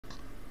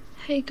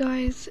Hey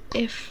guys,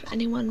 if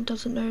anyone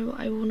doesn't know,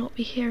 I will not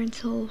be here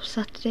until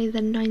Saturday the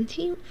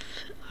 19th.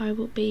 I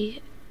will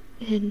be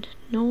in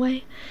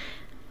Norway.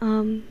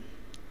 I'm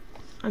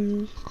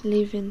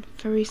leaving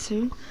very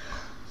soon.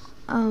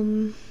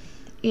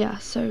 Yeah,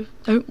 so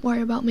don't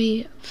worry about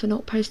me for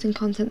not posting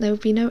content. There will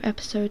be no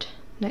episode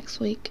next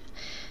week.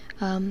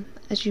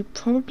 As you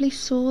probably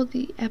saw,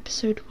 the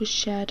episode was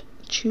shared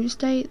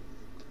Tuesday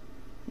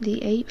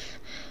the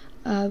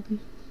 8th.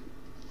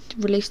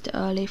 Released it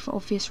early for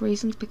obvious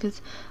reasons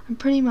because I'm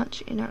pretty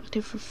much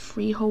inactive for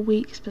 3 whole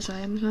weeks because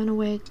I am going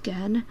away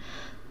again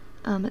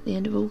at the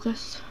end of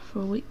August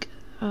for a week.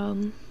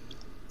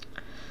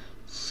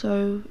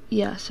 So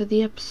yeah, so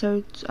the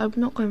episodes, I'm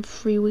not going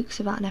 3 weeks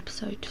without an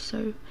episode,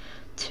 so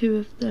 2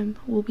 of them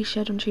will be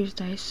shared on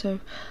Tuesday. So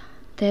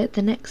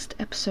the next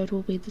episode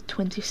will be the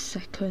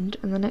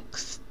 22nd, and the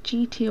next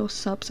GT or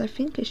subs, I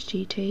think it's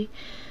GT,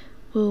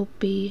 will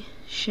be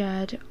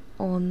shared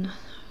on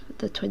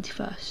the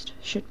 21st,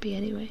 should be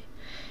anyway.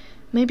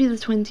 Maybe the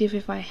 20th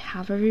if I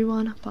have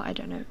everyone, but I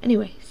don't know.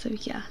 Anyway, so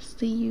yeah,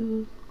 see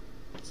you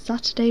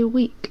Saturday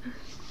week.